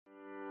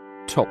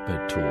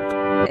Topbed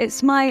Talk.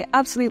 It's my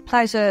absolute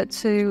pleasure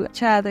to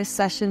chair this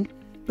session.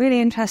 Really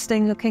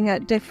interesting looking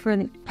at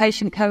different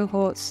patient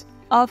cohorts.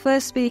 Our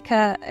first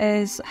speaker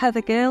is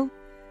Heather Gill.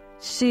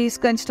 She's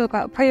going to talk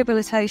about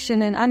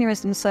prehabilitation and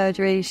aneurysm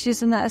surgery.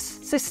 She's an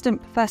assistant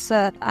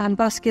professor and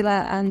vascular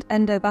and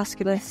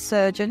endovascular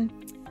surgeon.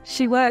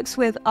 She works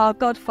with our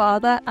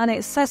godfather, and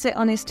it says it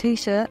on his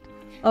T-shirt,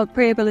 of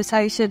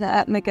prehabilitation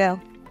at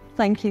McGill.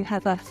 Thank you,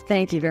 Heather.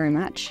 Thank you very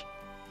much.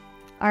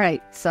 All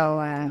right, so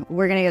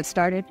we're going to get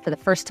started for the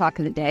first talk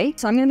of the day.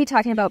 So I'm going to be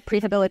talking about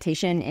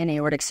prehabilitation in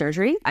aortic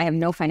surgery. I have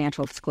no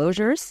financial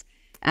disclosures.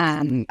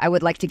 I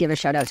would like to give a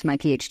shout out to my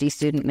PhD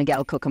student,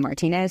 Miguel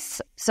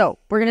Coca-Martinez. So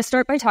we're going to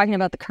start by talking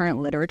about the current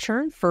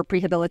literature for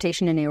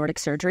prehabilitation in aortic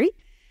surgery.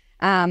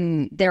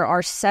 There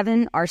are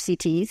 7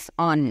 RCTs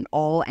on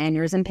all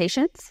aneurysm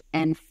patients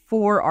and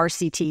 4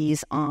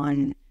 RCTs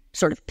on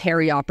sort of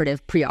perioperative,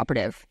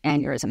 preoperative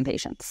aneurysm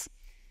patients.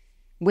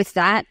 With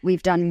that,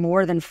 we've done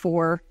more than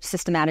 4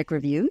 systematic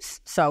reviews.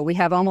 So we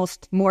have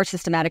almost more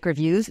systematic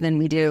reviews than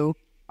we do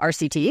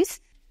RCTs.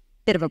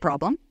 Bit of a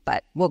problem,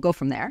 but we'll go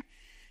from there.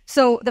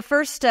 So the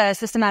first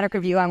systematic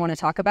review I want to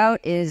talk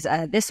about is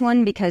this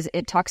one because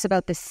it talks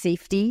about the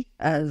safety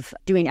of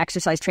doing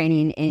exercise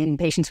training in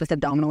patients with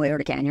abdominal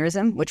aortic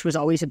aneurysm, which was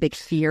always a big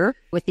fear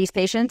with these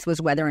patients, was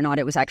whether or not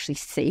it was actually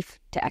safe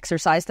to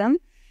exercise them.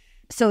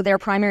 So their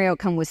primary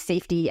outcome was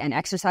safety and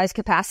exercise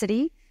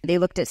capacity. They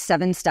looked at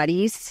 7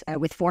 studies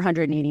with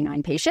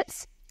 489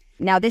 patients.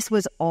 Now, this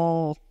was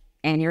all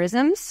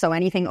aneurysms, so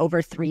anything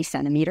over 3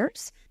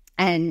 centimeters.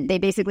 And they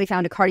basically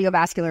found a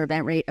cardiovascular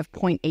event rate of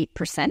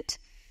 0.8%.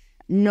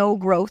 No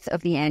growth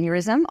of the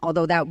aneurysm,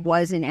 although that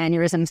was in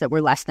aneurysms that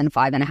were less than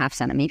 5.5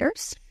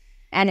 centimeters,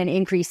 and an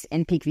increase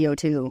in peak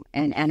VO2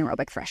 and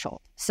anaerobic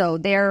threshold. So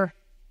their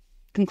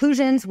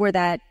conclusions were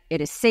that it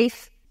is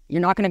safe,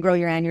 you're not going to grow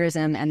your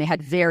aneurysm, and they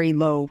had very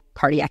low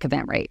cardiac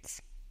event rates.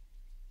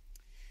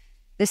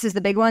 This is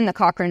the big one, the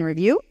Cochrane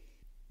review.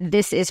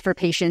 This is for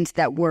patients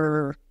that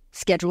were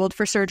scheduled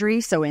for surgery,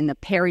 so in the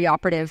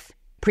perioperative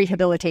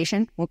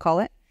prehabilitation, we'll call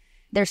it.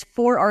 There's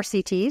 4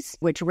 RCTs,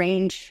 which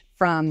range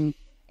from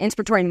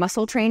inspiratory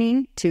muscle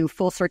training to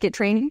full circuit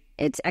training.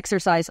 It's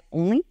exercise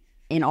only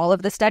in all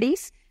of the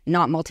studies,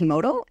 not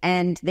multimodal,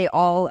 and they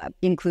all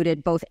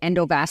included both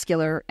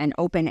endovascular and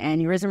open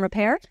aneurysm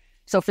repair.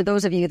 So for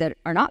those of you that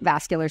are not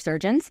vascular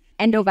surgeons,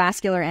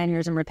 endovascular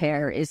aneurysm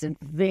repair is a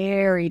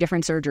very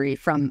different surgery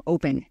from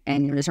open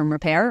aneurysm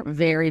repair,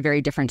 very,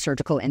 very different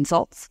surgical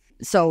insults.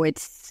 So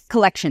it's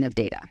collection of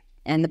data.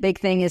 And the big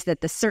thing is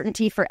that the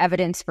certainty for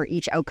evidence for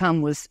each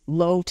outcome was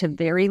low to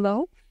very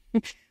low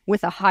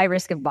with a high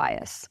risk of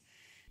bias.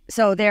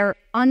 So they're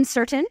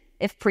uncertain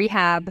if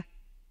prehab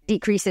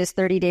decreases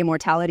 30-day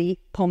mortality,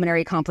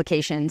 pulmonary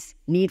complications,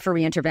 need for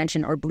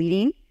reintervention or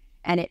bleeding,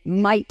 and it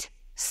might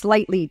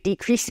slightly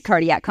decrease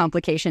cardiac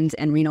complications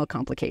and renal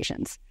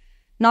complications.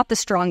 Not the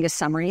strongest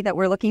summary that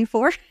we're looking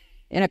for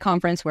in a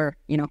conference where,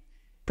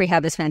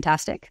 prehab is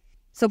fantastic.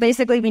 So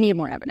basically, we need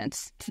more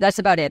evidence. That's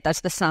about it.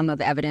 That's the sum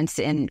of evidence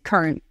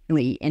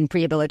currently in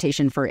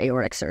prehabilitation for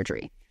aortic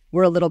surgery.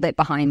 We're a little bit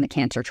behind the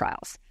cancer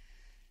trials.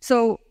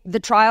 So the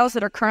trials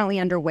that are currently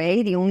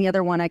underway, the only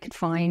other one I could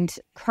find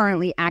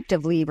currently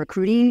actively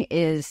recruiting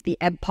is the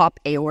EBPOP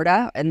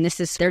aorta. And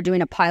they're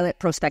doing a pilot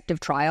prospective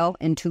trial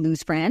in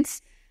Toulouse,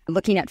 France,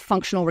 looking at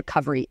functional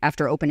recovery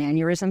after open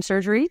aneurysm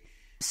surgery.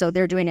 So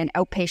they're doing an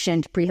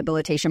outpatient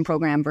prehabilitation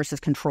program versus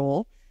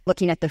control,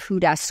 looking at the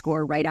HUDAS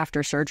score right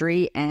after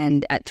surgery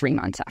and at 3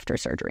 months after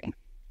surgery.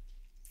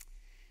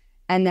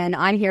 And then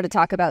I'm here to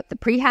talk about the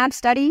Prehab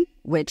study,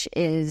 which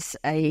is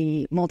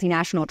a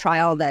multinational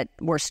trial that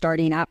we're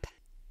starting up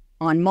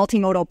on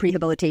multimodal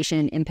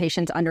prehabilitation in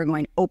patients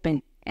undergoing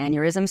open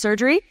aneurysm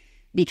surgery,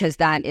 because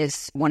that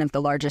is one of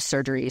the largest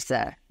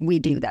surgeries we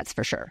do, that's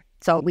for sure.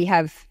 So we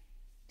have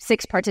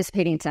 6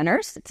 participating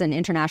centers. It's an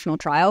international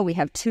trial. We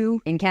have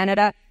 2 in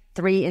Canada,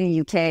 3 in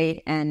the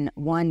UK, and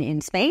 1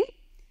 in Spain.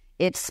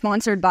 It's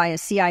sponsored by a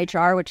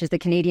CIHR, which is the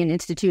Canadian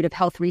Institute of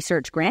Health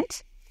Research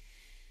grant.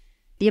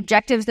 The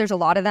objectives, there's a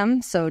lot of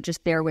them, so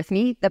just bear with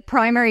me. The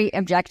primary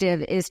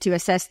objective is to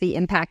assess the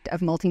impact of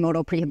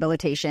multimodal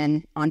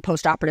prehabilitation on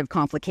postoperative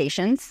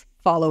complications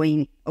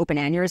following open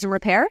aneurysm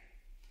repair.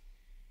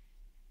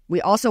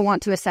 We also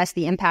want to assess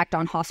the impact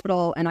on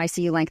hospital and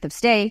ICU length of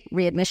stay,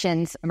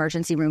 readmissions,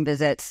 emergency room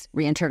visits,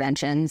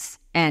 reinterventions,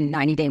 and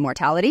 90-day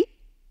mortality.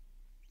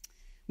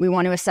 We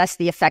want to assess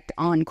the effect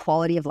on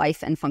quality of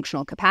life and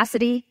functional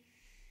capacity.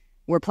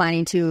 We're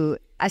planning to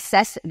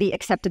assess the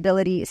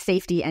acceptability,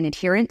 safety, and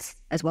adherence,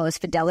 as well as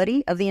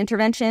fidelity of the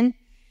intervention.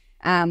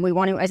 And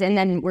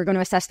then we're going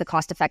to assess the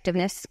cost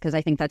effectiveness, because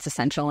I think that's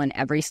essential in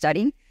every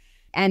study.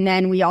 And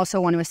then we also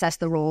want to assess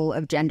the role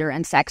of gender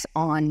and sex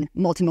on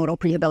multimodal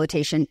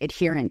prehabilitation,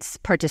 adherence,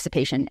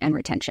 participation, and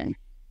retention.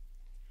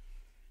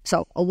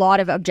 So a lot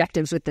of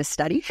objectives with this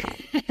study.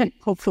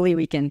 Hopefully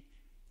we can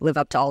live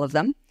up to all of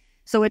them.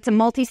 So it's a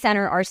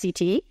multi-center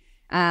RCT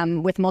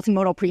with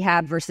multimodal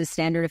prehab versus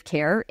standard of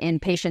care in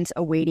patients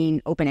awaiting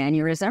open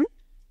aneurysm.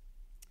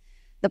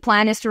 The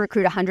plan is to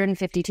recruit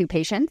 152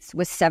 patients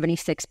with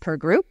 76 per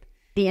group.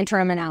 The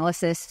interim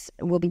analysis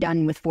will be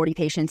done with 40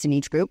 patients in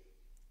each group.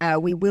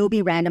 We will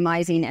be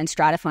randomizing and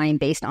stratifying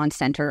based on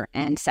center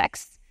and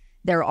sex.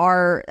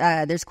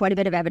 There's quite a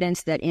bit of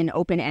evidence that in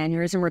open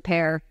aneurysm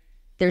repair,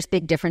 there's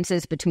big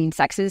differences between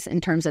sexes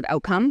in terms of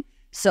outcome.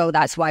 So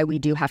that's why we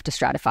do have to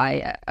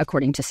stratify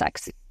according to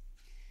sex.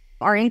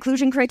 Our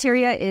inclusion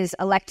criteria is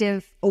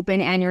elective open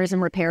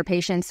aneurysm repair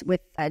patients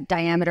with a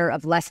diameter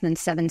of less than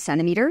 7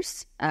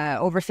 centimeters,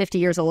 over 50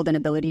 years old and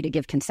ability to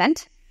give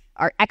consent.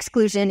 Our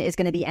exclusion is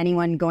going to be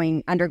anyone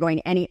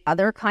undergoing any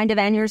other kind of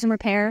aneurysm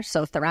repair,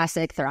 so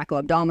thoracic,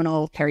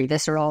 thoracoabdominal,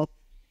 perivisceral,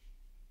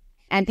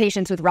 and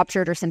patients with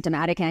ruptured or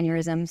symptomatic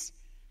aneurysms.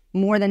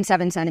 More than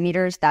 7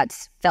 centimeters,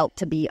 that's felt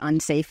to be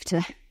unsafe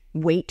to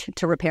wait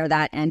to repair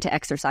that and to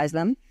exercise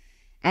them.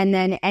 And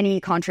then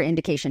any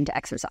contraindication to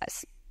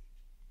exercise.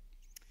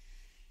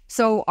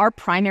 So our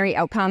primary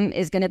outcome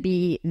is going to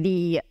be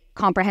the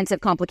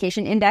comprehensive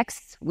complication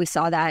index. We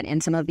saw that in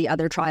some of the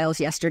other trials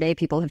yesterday.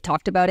 People have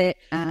talked about it.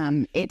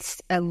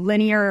 It's a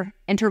linear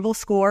interval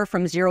score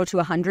from 0 to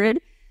 100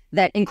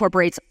 that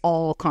incorporates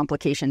all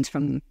complications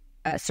from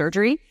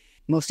surgery.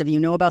 Most of you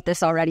know about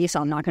this already, so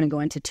I'm not going to go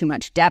into too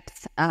much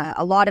depth.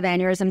 A lot of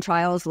aneurysm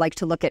trials like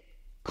to look at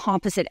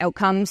composite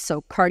outcomes,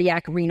 so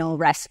cardiac, renal,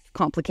 resp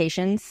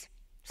complications.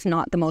 It's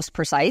not the most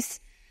precise.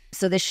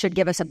 So this should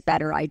give us a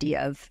better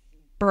idea of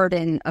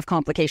burden of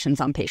complications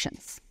on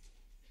patients.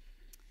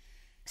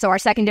 So our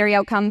secondary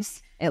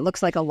outcomes, it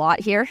looks like a lot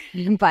here,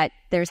 but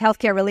there's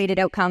healthcare-related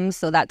outcomes.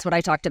 So that's what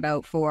I talked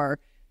about for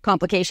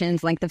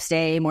complications, length of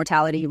stay,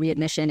 mortality,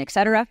 readmission,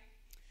 etc.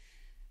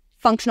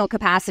 Functional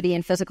capacity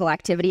and physical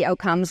activity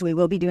outcomes, we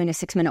will be doing a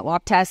 6-minute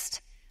walk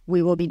test.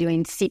 We will be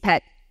doing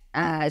CPET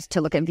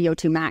to look at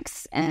VO2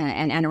 max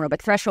and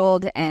anaerobic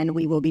threshold, and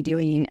we will be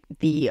doing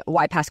the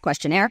YPAS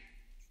questionnaire.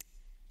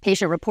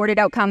 Patient-reported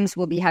outcomes,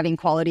 will be having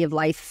quality of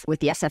life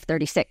with the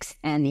SF-36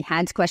 and the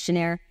HADS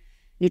questionnaire.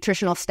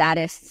 Nutritional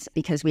status,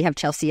 because we have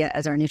Chelsea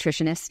as our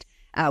nutritionist,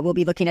 we'll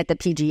be looking at the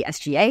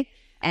PG-SGA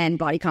and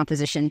body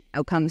composition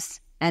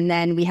outcomes. And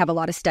then we have a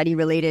lot of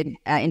study-related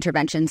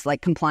interventions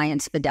like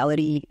compliance,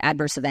 fidelity,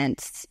 adverse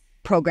events,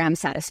 program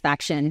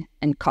satisfaction,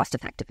 and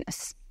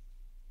cost-effectiveness.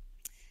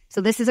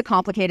 So this is a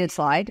complicated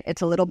slide.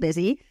 It's a little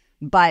busy,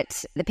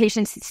 but the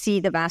patients see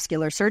the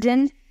vascular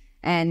surgeon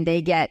and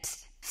they get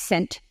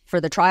sent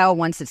for the trial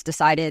once it's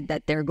decided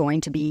that they're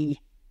going to be,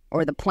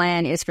 or the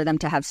plan is for them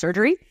to have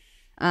surgery.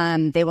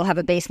 They will have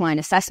a baseline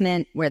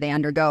assessment where they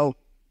undergo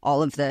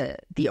all of the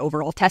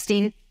overall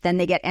testing. Then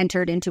they get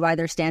entered into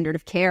either standard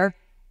of care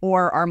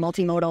or our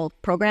multimodal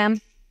program,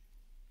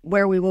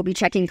 where we will be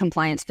checking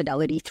compliance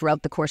fidelity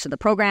throughout the course of the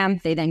program.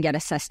 They then get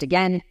assessed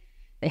again.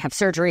 They have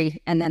surgery,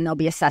 and then they'll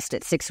be assessed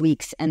at 6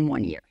 weeks and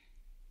 1 year.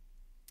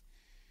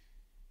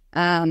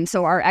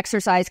 So our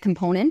exercise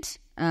component,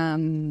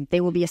 they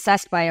will be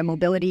assessed by a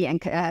mobility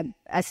and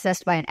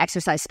assessed by an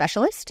exercise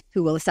specialist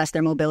who will assess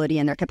their mobility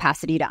and their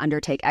capacity to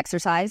undertake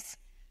exercise.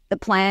 The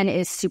plan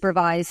is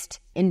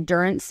supervised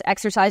endurance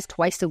exercise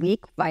twice a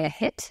week via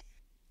HIIT,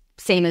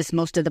 same as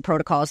most of the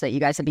protocols that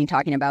you guys have been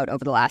talking about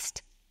over the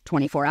last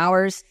 24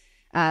 hours,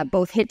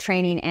 both HIIT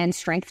training and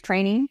strength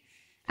training.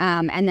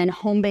 And then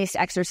home-based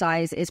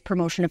exercise is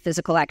promotion of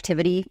physical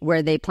activity,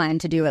 where they plan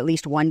to do at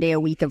least 1 day a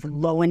week of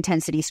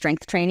low-intensity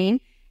strength training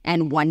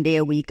and 1 day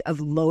a week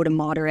of low to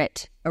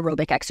moderate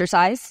aerobic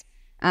exercise.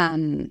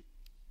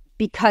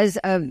 Because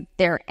of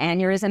their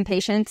aneurysm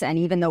patients, and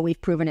even though we've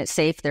proven it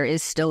safe, there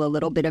is still a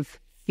little bit of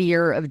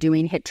fear of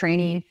doing HIIT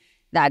training.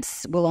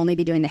 We'll only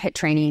be doing the HIIT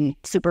training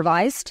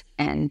supervised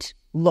and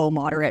low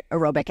moderate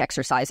aerobic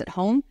exercise at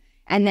home.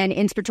 And then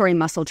inspiratory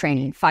muscle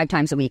training 5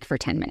 times a week for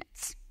 10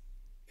 minutes.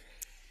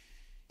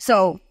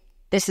 So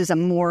this is a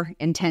more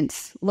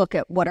intense look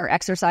at what our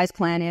exercise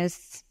plan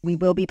is. We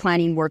will be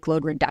planning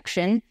workload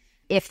reduction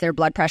if their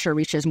blood pressure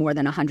reaches more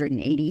than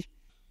 180.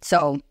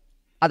 So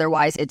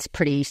otherwise, it's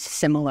pretty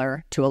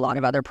similar to a lot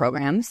of other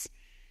programs.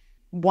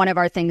 One of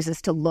our things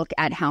is to look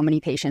at how many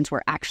patients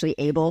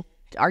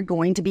are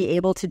going to be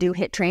able to do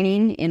HIIT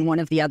training. In one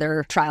of the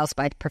other trials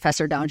by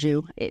Professor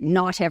Danjou,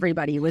 not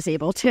everybody was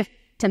able to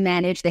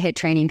manage the HIIT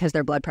training because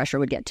their blood pressure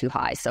would get too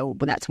high. So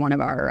that's one of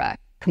our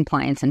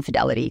compliance and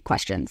fidelity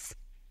questions.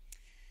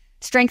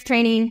 Strength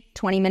training,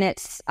 20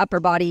 minutes, upper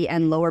body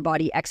and lower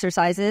body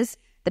exercises.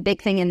 The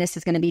big thing in this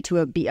is going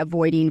to be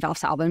avoiding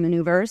Valsalva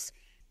maneuvers.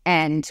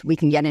 And we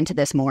can get into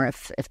this more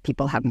if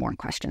people have more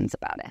questions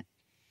about it.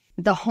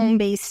 The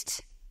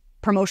home-based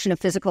promotion of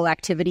physical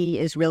activity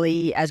is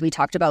really, as we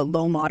talked about,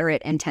 low,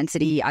 moderate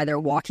intensity, either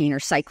walking or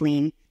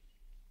cycling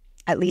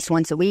at least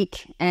once a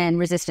week, and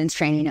resistance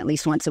training at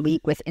least once a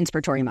week with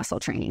inspiratory muscle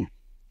training.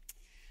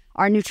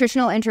 Our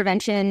nutritional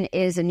intervention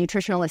is a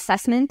nutritional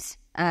assessment.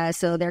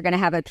 So they're going to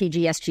have a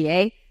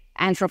PG-SGA,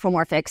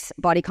 anthropomorphics,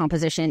 body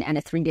composition, and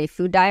a 3-day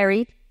food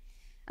diary.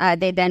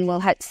 They then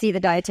will see the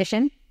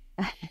dietitian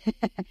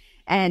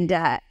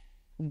and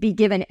be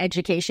given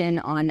education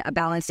on a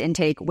balanced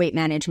intake, weight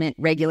management,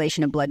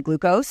 regulation of blood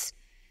glucose.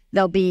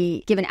 They'll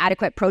be given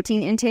adequate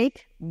protein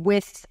intake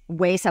with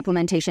whey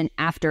supplementation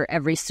after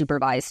every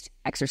supervised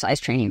exercise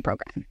training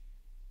program.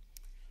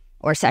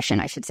 or session,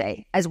 I should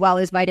say, as well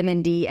as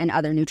vitamin D and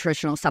other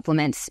nutritional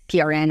supplements,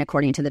 PRN,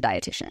 according to the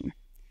dietitian.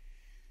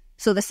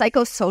 So the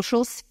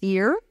psychosocial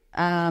sphere,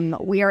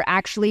 we are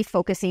actually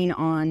focusing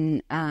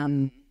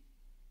on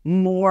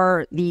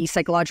more the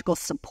psychological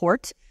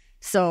support.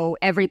 So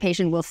every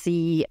patient will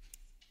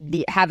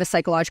have a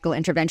psychological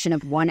intervention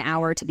of 1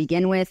 hour to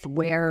begin with,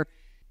 where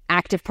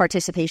active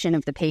participation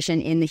of the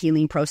patient in the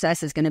healing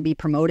process is going to be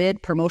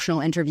promoted, promotional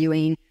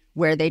interviewing,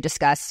 where they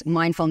discuss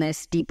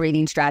mindfulness, deep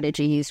breathing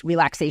strategies,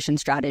 relaxation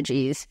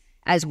strategies,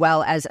 as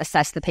well as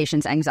assess the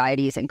patient's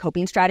anxieties and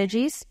coping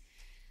strategies.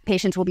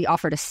 Patients will be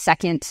offered a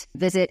second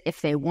visit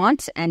if they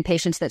want, and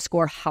patients that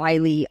score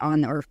highly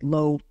on or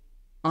low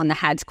on the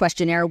HADS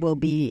questionnaire will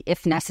be,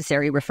 if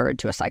necessary, referred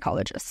to a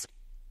psychologist.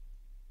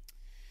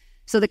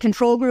 So the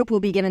control group will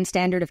be given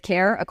standard of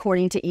care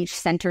according to each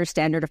center's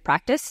standard of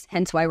practice,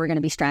 hence why we're going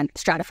to be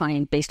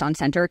stratifying based on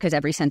center, because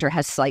every center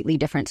has slightly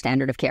different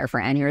standard of care for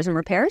aneurysm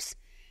repairs.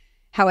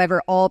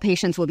 However, all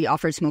patients will be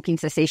offered smoking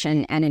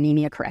cessation and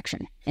anemia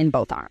correction in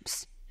both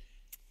arms.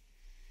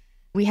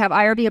 We have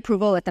IRB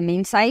approval at the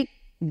main site.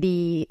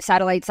 The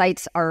satellite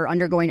sites are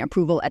undergoing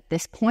approval at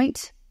this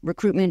point.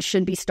 Recruitment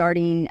should be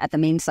starting at the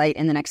main site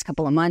in the next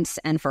couple of months,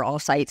 and for all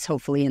sites,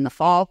 hopefully in the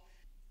fall.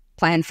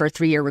 Plan for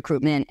 3-year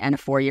recruitment and a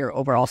 4-year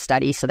overall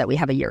study so that we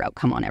have a year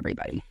outcome on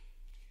everybody.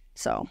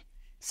 So,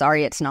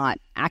 sorry it's not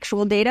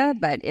actual data,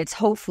 but it's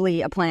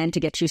hopefully a plan to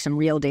get you some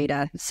real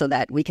data so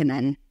that we can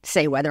then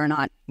say whether or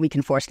not we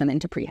can force them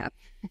into prehab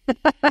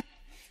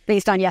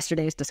based on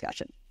yesterday's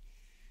discussion.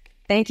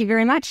 Thank you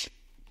very much.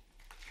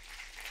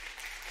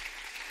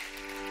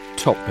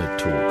 Top Med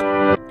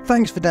Talk.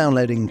 Thanks for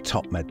downloading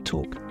Top Med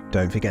Talk.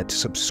 Don't forget to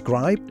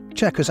subscribe,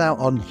 check us out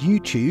on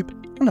YouTube,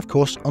 and of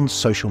course on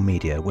social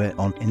media. We're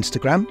on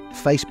Instagram,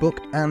 Facebook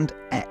and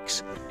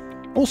X.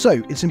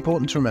 Also, it's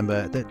important to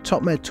remember that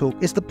Top Med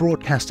Talk is the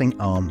broadcasting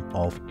arm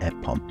of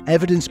EBPOM,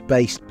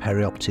 evidence-based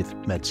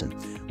perioperative medicine.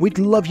 We'd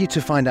love you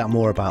to find out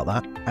more about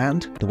that,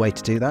 and the way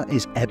to do that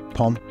is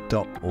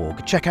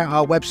ebpom.org. Check out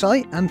our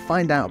website and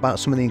find out about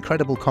some of the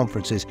incredible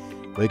conferences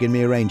we're going to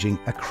be arranging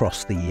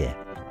across the year.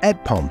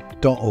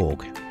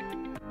 ebpom.org.